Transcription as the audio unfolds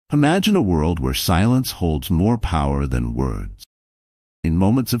Imagine a world where silence holds more power than words. In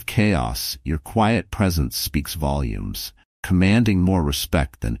moments of chaos, your quiet presence speaks volumes, commanding more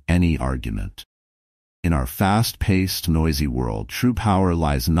respect than any argument. In our fast-paced, noisy world, true power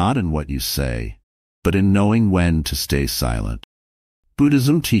lies not in what you say, but in knowing when to stay silent.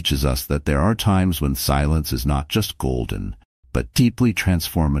 Buddhism teaches us that there are times when silence is not just golden, but deeply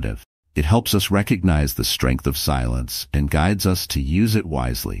transformative. It helps us recognize the strength of silence and guides us to use it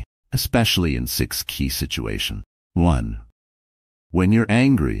wisely, especially in 6 key situations. 1. When you're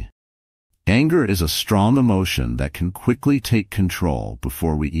angry. Anger is a strong emotion that can quickly take control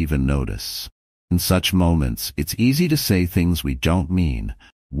before we even notice. In such moments, it's easy to say things we don't mean,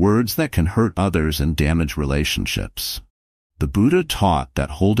 words that can hurt others and damage relationships. The Buddha taught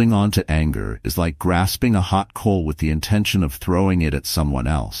that holding on to anger is like grasping a hot coal with the intention of throwing it at someone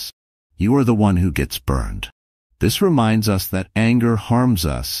else. You are the one who gets burned. This reminds us that anger harms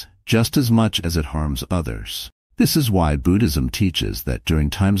us just as much as it harms others. This is why Buddhism teaches that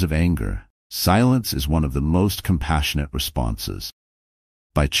during times of anger, silence is one of the most compassionate responses.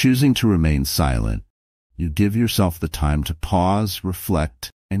 By choosing to remain silent, you give yourself the time to pause,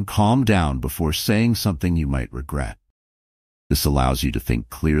 reflect, and calm down before saying something you might regret. This allows you to think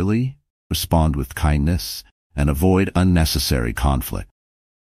clearly, respond with kindness, and avoid unnecessary conflict.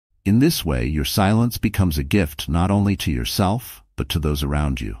 In this way, your silence becomes a gift not only to yourself, but to those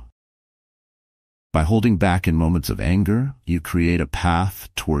around you. By holding back in moments of anger, you create a path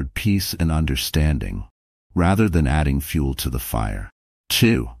toward peace and understanding, rather than adding fuel to the fire.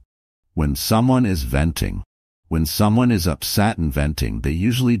 2. When someone is venting. When someone is upset and venting, they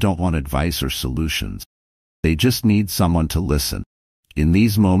usually don't want advice or solutions. They just need someone to listen. In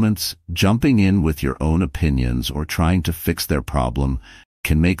these moments, jumping in with your own opinions or trying to fix their problem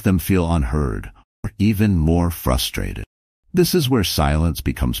can make them feel unheard or even more frustrated. This is where silence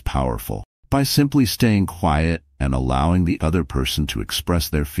becomes powerful. By simply staying quiet and allowing the other person to express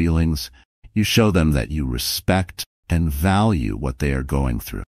their feelings, you show them that you respect and value what they are going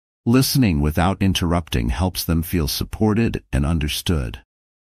through. Listening without interrupting helps them feel supported and understood,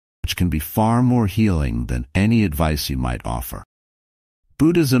 which can be far more healing than any advice you might offer.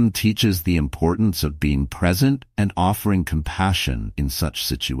 Buddhism teaches the importance of being present and offering compassion in such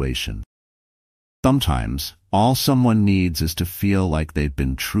situations. Sometimes, all someone needs is to feel like they've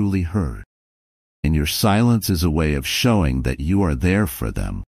been truly heard. And your silence is a way of showing that you are there for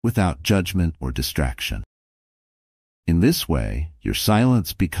them without judgment or distraction. In this way, your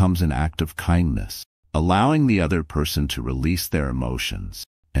silence becomes an act of kindness, allowing the other person to release their emotions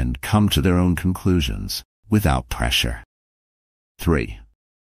and come to their own conclusions without pressure. 3.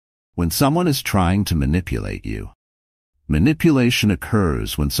 When someone is trying to manipulate you. Manipulation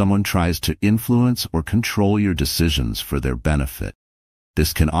occurs when someone tries to influence or control your decisions for their benefit.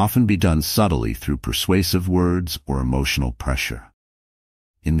 This can often be done subtly through persuasive words or emotional pressure.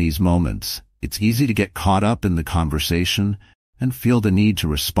 In these moments, it's easy to get caught up in the conversation and feel the need to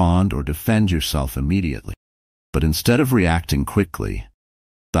respond or defend yourself immediately. But instead of reacting quickly,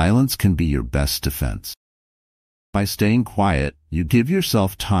 silence can be your best defense. By staying quiet, you give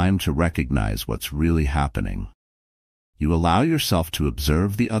yourself time to recognize what's really happening. You allow yourself to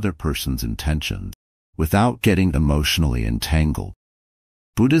observe the other person's intentions without getting emotionally entangled.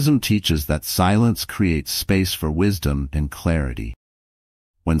 Buddhism teaches that silence creates space for wisdom and clarity.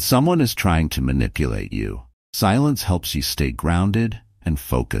 When someone is trying to manipulate you, silence helps you stay grounded and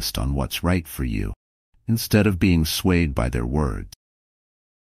focused on what's right for you, instead of being swayed by their words.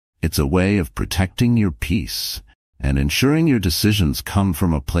 It's a way of protecting your peace and ensuring your decisions come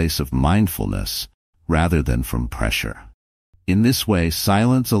from a place of mindfulness rather than from pressure. In this way,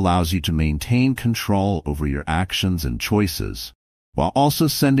 silence allows you to maintain control over your actions and choices, while also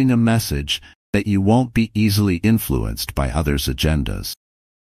sending a message that you won't be easily influenced by others' agendas.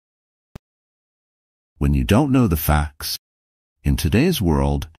 When you don't know the facts. In today's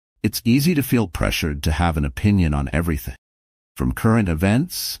world, it's easy to feel pressured to have an opinion on everything, from current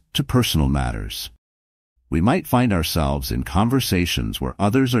events to personal matters. We might find ourselves in conversations where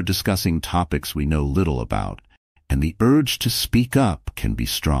others are discussing topics we know little about, and the urge to speak up can be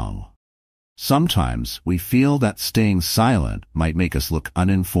strong. Sometimes we feel that staying silent might make us look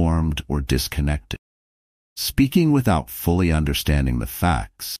uninformed or disconnected. Speaking without fully understanding the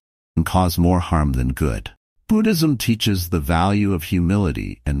facts can cause more harm than good. Buddhism teaches the value of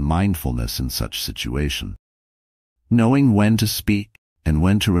humility and mindfulness in such situations. Knowing when to speak and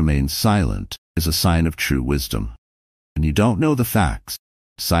when to remain silent is a sign of true wisdom. When you don't know the facts,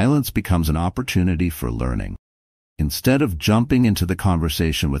 silence becomes an opportunity for learning. Instead of jumping into the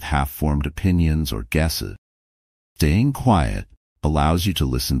conversation with half-formed opinions or guesses, staying quiet allows you to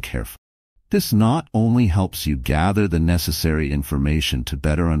listen carefully. This not only helps you gather the necessary information to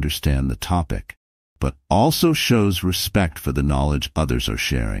better understand the topic, but also shows respect for the knowledge others are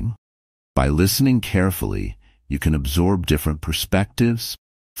sharing. By listening carefully, you can absorb different perspectives,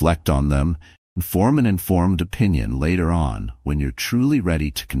 reflect on them, and form an informed opinion later on when you're truly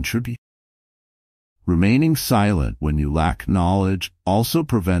ready to contribute. Remaining silent when you lack knowledge also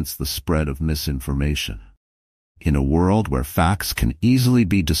prevents the spread of misinformation. In a world where facts can easily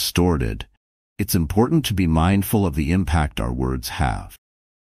be distorted, it's important to be mindful of the impact our words have.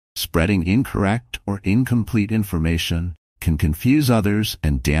 Spreading incorrect or incomplete information can confuse others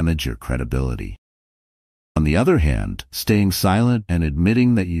and damage your credibility. On the other hand, staying silent and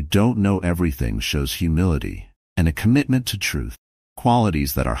admitting that you don't know everything shows humility and a commitment to truth,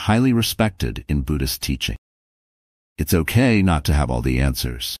 qualities that are highly respected in Buddhist teaching. It's okay not to have all the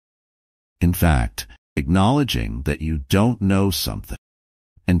answers. In fact, acknowledging that you don't know something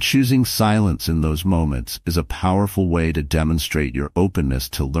and choosing silence in those moments is a powerful way to demonstrate your openness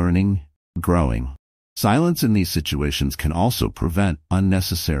to learning, growing. Silence in these situations can also prevent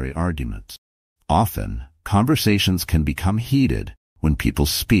unnecessary arguments. Often, conversations can become heated when people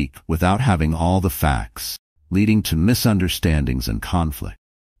speak without having all the facts, leading to misunderstandings and conflict.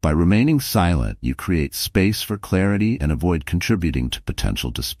 By remaining silent, you create space for clarity and avoid contributing to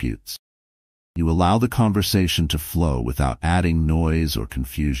potential disputes. You allow the conversation to flow without adding noise or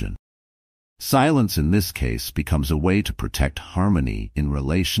confusion. Silence in this case becomes a way to protect harmony in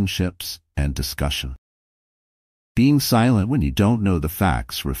relationships and discussion. Being silent when you don't know the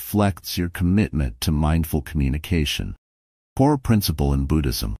facts reflects your commitment to mindful communication, a core principle in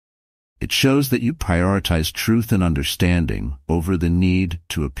Buddhism. It shows that you prioritize truth and understanding over the need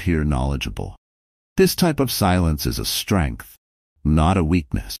to appear knowledgeable. This type of silence is a strength, not a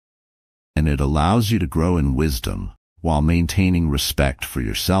weakness, and it allows you to grow in wisdom while maintaining respect for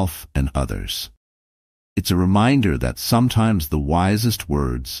yourself and others. It's a reminder that sometimes the wisest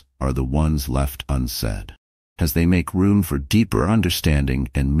words are the ones left unsaid, as they make room for deeper understanding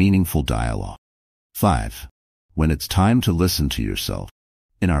and meaningful dialogue. 5. When it's time to listen to yourself.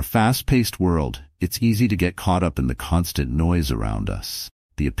 In our fast-paced world, it's easy to get caught up in the constant noise around us,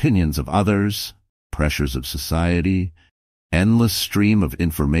 the opinions of others, pressures of society, endless stream of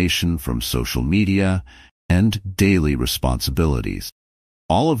information from social media, and daily responsibilities.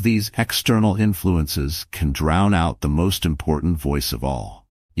 All of these external influences can drown out the most important voice of all,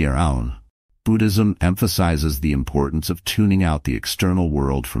 your own. Buddhism emphasizes the importance of tuning out the external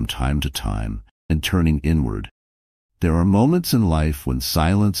world from time to time and turning inward. There are moments in life when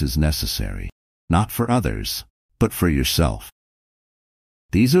silence is necessary, not for others, but for yourself.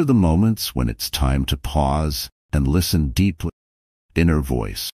 These are the moments when it's time to pause and listen deeply to your inner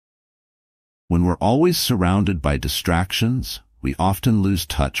voice. When we're always surrounded by distractions, we often lose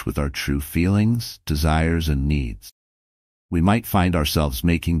touch with our true feelings, desires, and needs. We might find ourselves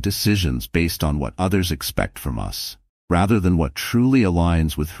making decisions based on what others expect from us, rather than what truly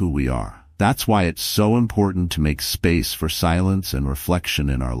aligns with who we are. That's why it's so important to make space for silence and reflection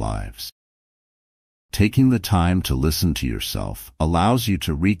in our lives. Taking the time to listen to yourself allows you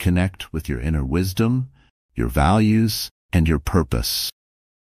to reconnect with your inner wisdom, your values, and your purpose.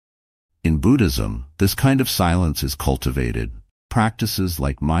 In Buddhism, this kind of silence is cultivated, practices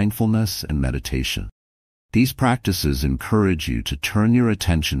like mindfulness and meditation. These practices encourage you to turn your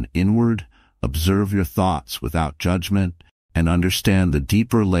attention inward, observe your thoughts without judgment, and understand the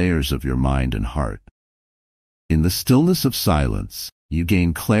deeper layers of your mind and heart. In the stillness of silence, you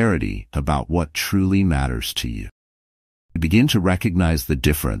gain clarity about what truly matters to you. You begin to recognize the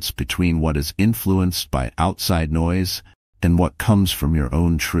difference between what is influenced by outside noise and what comes from your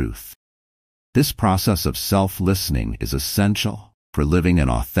own truth. This process of self-listening is essential for living an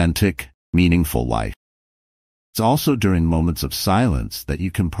authentic, meaningful life. It's also during moments of silence that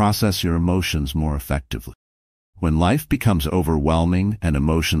you can process your emotions more effectively. When life becomes overwhelming and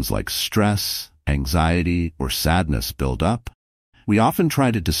emotions like stress, anxiety, or sadness build up, we often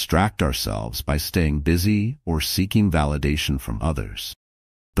try to distract ourselves by staying busy or seeking validation from others.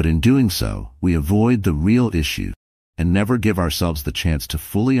 But in doing so, we avoid the real issue and never give ourselves the chance to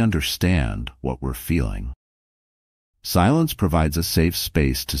fully understand what we're feeling. Silence provides a safe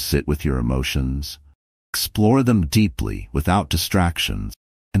space to sit with your emotions, explore them deeply without distractions,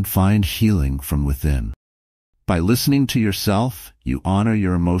 and find healing from within. By listening to yourself, you honor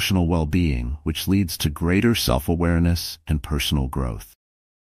your emotional well-being, which leads to greater self-awareness and personal growth.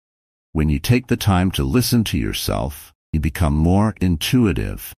 When you take the time to listen to yourself, you become more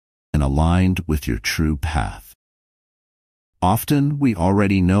intuitive and aligned with your true path. Often, we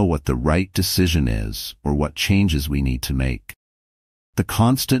already know what the right decision is or what changes we need to make. The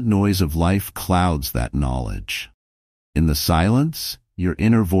constant noise of life clouds that knowledge. In the silence, your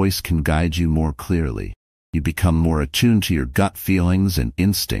inner voice can guide you more clearly. You become more attuned to your gut feelings and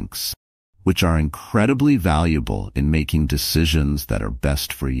instincts, which are incredibly valuable in making decisions that are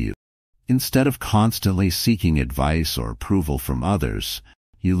best for you. Instead of constantly seeking advice or approval from others,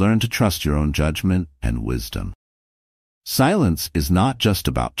 you learn to trust your own judgment and wisdom. Silence is not just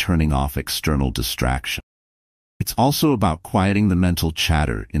about turning off external distraction. It's also about quieting the mental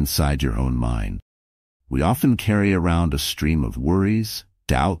chatter inside your own mind. We often carry around a stream of worries,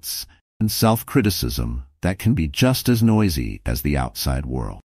 doubts, and self-criticism that can be just as noisy as the outside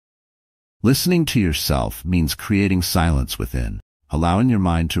world. Listening to yourself means creating silence within, allowing your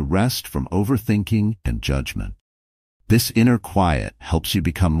mind to rest from overthinking and judgment. This inner quiet helps you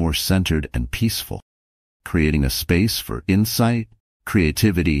become more centered and peaceful, creating a space for insight,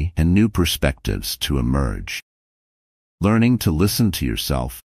 creativity, and new perspectives to emerge. Learning to listen to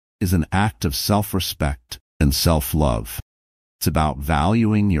yourself is an act of self-respect and self-love. It's about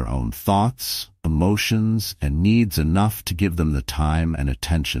valuing your own thoughts, emotions, and needs enough to give them the time and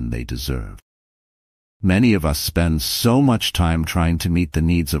attention they deserve. Many of us spend so much time trying to meet the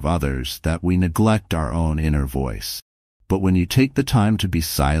needs of others that we neglect our own inner voice. But when you take the time to be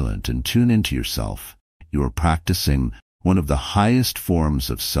silent and tune into yourself, you are practicing one of the highest forms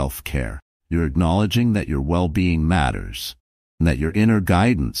of self-care. You're acknowledging that your well-being matters, and that your inner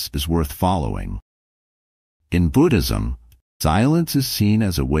guidance is worth following. In Buddhism, silence is seen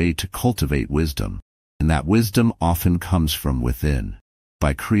as a way to cultivate wisdom, and that wisdom often comes from within.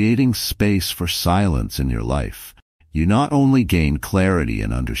 By creating space for silence in your life, you not only gain clarity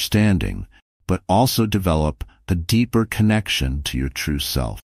and understanding, but also develop a deeper connection to your true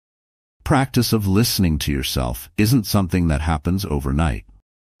self. Practice of listening to yourself isn't something that happens overnight.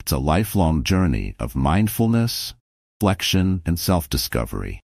 It's a lifelong journey of mindfulness, reflection, and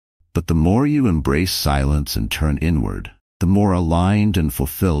self-discovery. But the more you embrace silence and turn inward, the more aligned and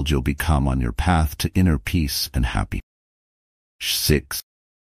fulfilled you'll become on your path to inner peace and happiness. 6.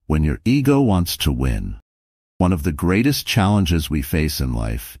 When your ego wants to win. One of the greatest challenges we face in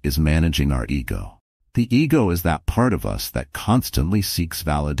life is managing our ego. The ego is that part of us that constantly seeks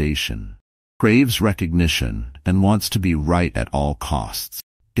validation, craves recognition, and wants to be right at all costs.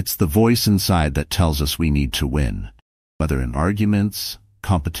 It's the voice inside that tells us we need to win, whether in arguments,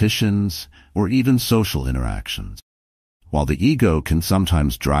 competitions, or even social interactions. While the ego can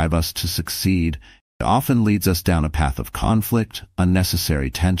sometimes drive us to succeed, it often leads us down a path of conflict, unnecessary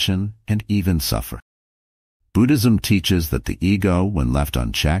tension, and even suffering. Buddhism teaches that the ego, when left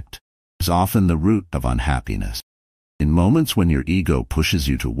unchecked, is often the root of unhappiness. In moments when your ego pushes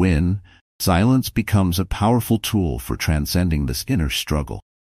you to win, silence becomes a powerful tool for transcending this inner struggle.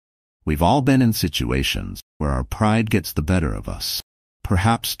 We've all been in situations where our pride gets the better of us,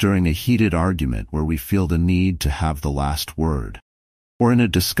 perhaps during a heated argument where we feel the need to have the last word, or in a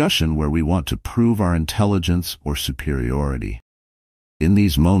discussion where we want to prove our intelligence or superiority. In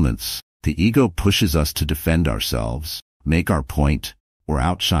these moments, the ego pushes us to defend ourselves, make our point, or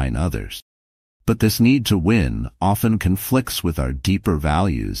outshine others. But this need to win often conflicts with our deeper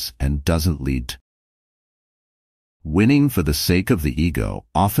values and doesn't lead to winning for the sake of the ego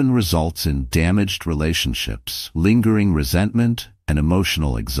often results in damaged relationships, lingering resentment, and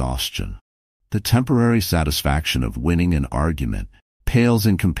emotional exhaustion. The temporary satisfaction of winning an argument pales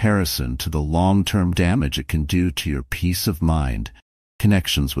in comparison to the long-term damage it can do to your peace of mind,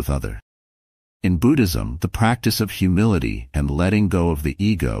 connections with others. In Buddhism, the practice of humility and letting go of the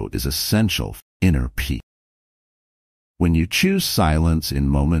ego is essential for inner peace. When you choose silence in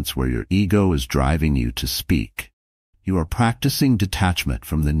moments where your ego is driving you to speak, you are practicing detachment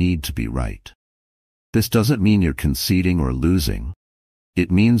from the need to be right. This doesn't mean you're conceding or losing.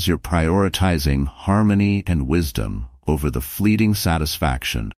 It means you're prioritizing harmony and wisdom over the fleeting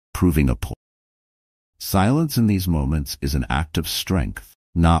satisfaction of proving a point. Silence in these moments is an act of strength,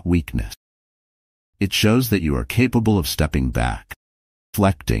 not weakness. It shows that you are capable of stepping back,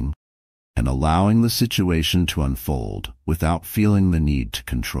 reflecting, and allowing the situation to unfold without feeling the need to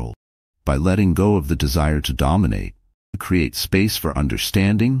control. By letting go of the desire to dominate, you create space for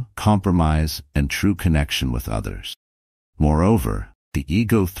understanding, compromise, and true connection with others. Moreover, the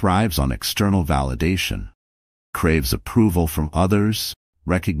ego thrives on external validation, craves approval from others,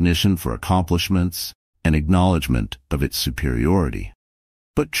 recognition for accomplishments, and acknowledgement of its superiority.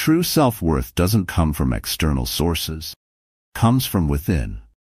 But true self-worth doesn't come from external sources. It comes from within.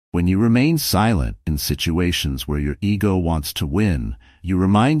 When you remain silent in situations where your ego wants to win, you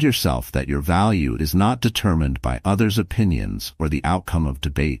remind yourself that your value is not determined by others' opinions or the outcome of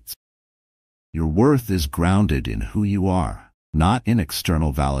debates. Your worth is grounded in who you are, not in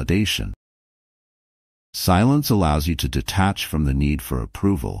external validation. Silence allows you to detach from the need for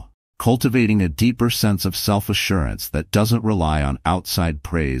approval, cultivating a deeper sense of self-assurance that doesn't rely on outside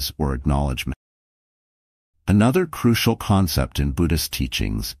praise or acknowledgement. Another crucial concept in Buddhist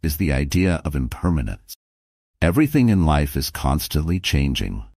teachings is the idea of impermanence. Everything in life is constantly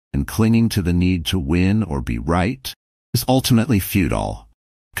changing, and clinging to the need to win or be right is ultimately futile,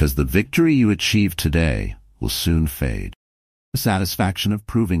 because the victory you achieve today will soon fade. The satisfaction of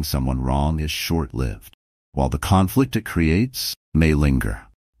proving someone wrong is short-lived, while the conflict it creates may linger.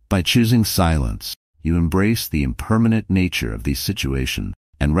 By choosing silence, you embrace the impermanent nature of these situations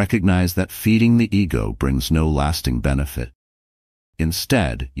and recognize that feeding the ego brings no lasting benefit.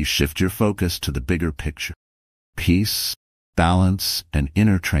 Instead, you shift your focus to the bigger picture: peace, balance, and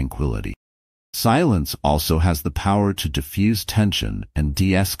inner tranquility. Silence also has the power to diffuse tension and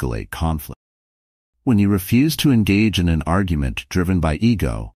de-escalate conflict. When you refuse to engage in an argument driven by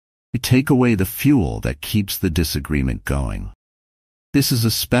ego, you take away the fuel that keeps the disagreement going. This is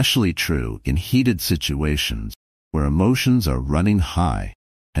especially true in heated situations where emotions are running high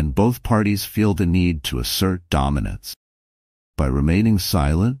and both parties feel the need to assert dominance. By remaining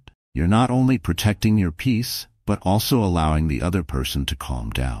silent, you're not only protecting your peace, but also allowing the other person to calm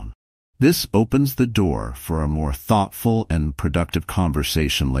down. This opens the door for a more thoughtful and productive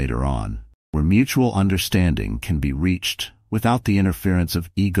conversation later on, where mutual understanding can be reached without the interference of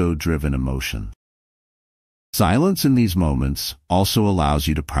ego-driven emotion. Silence in these moments also allows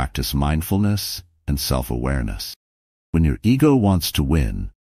you to practice mindfulness and self-awareness. When your ego wants to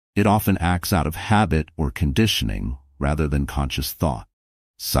win, it often acts out of habit or conditioning rather than conscious thought.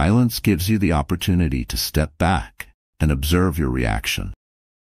 Silence gives you the opportunity to step back and observe your reaction.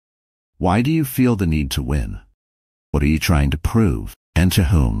 Why do you feel the need to win? What are you trying to prove, and to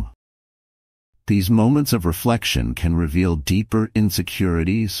whom? These moments of reflection can reveal deeper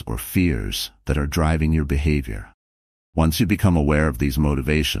insecurities or fears that are driving your behavior. Once you become aware of these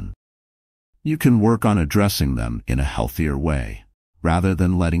motivations, you can work on addressing them in a healthier way, rather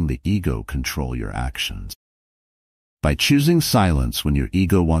than letting the ego control your actions. By choosing silence when your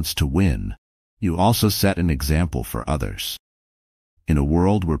ego wants to win, you also set an example for others. In a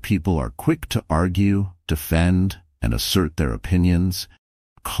world where people are quick to argue, defend, and assert their opinions,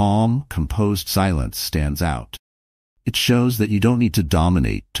 calm, composed silence stands out. It shows that you don't need to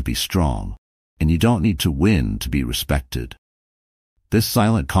dominate to be strong, and you don't need to win to be respected. This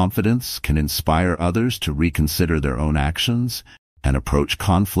silent confidence can inspire others to reconsider their own actions and approach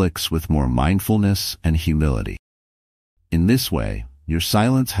conflicts with more mindfulness and humility. In this way, your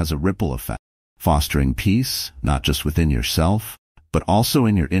silence has a ripple effect, fostering peace not just within yourself, but also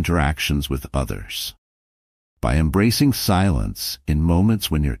in your interactions with others. By embracing silence in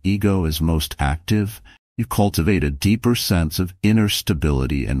moments when your ego is most active, you cultivate a deeper sense of inner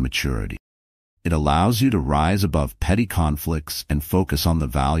stability and maturity. It allows you to rise above petty conflicts and focus on the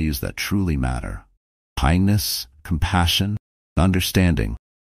values that truly matter: kindness, compassion, understanding.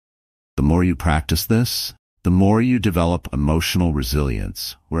 The more you practice this, the more you develop emotional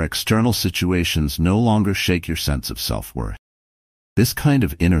resilience, where external situations no longer shake your sense of self-worth. This kind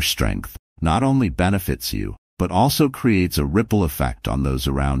of inner strength not only benefits you, but also creates a ripple effect on those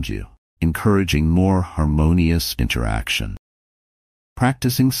around you, encouraging more harmonious interaction.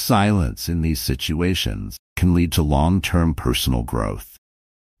 Practicing silence in these situations can lead to long-term personal growth.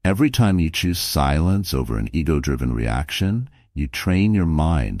 Every time you choose silence over an ego-driven reaction, you train your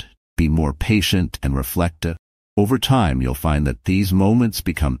mind to be more patient and reflective. Over time, you'll find that these moments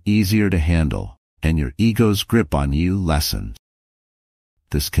become easier to handle, and your ego's grip on you lessens.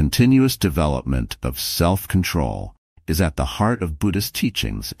 This continuous development of self-control is at the heart of Buddhist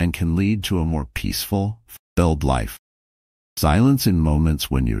teachings and can lead to a more peaceful, fulfilled life. Silence in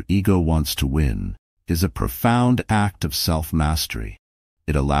moments when your ego wants to win is a profound act of self-mastery.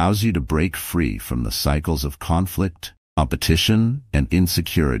 It allows you to break free from the cycles of conflict, competition, and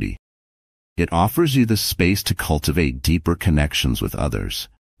insecurity. It offers you the space to cultivate deeper connections with others,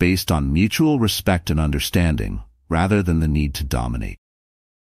 based on mutual respect and understanding, rather than the need to dominate.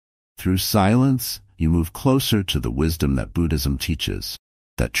 Through silence, you move closer to the wisdom that Buddhism teaches,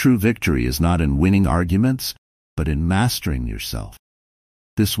 that true victory is not in winning arguments, but in mastering yourself.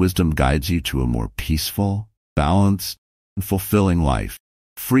 This wisdom guides you to a more peaceful, balanced, and fulfilling life,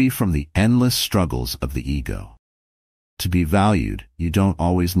 free from the endless struggles of the ego. To be valued, you don't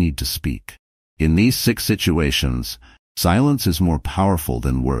always need to speak. In these 6 situations, silence is more powerful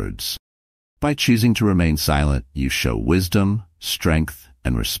than words. By choosing to remain silent, you show wisdom, strength,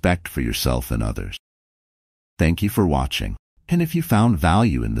 and respect for yourself and others. Thank you for watching, and if you found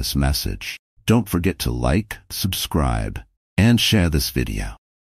value in this message, don't forget to like, subscribe, and share this video.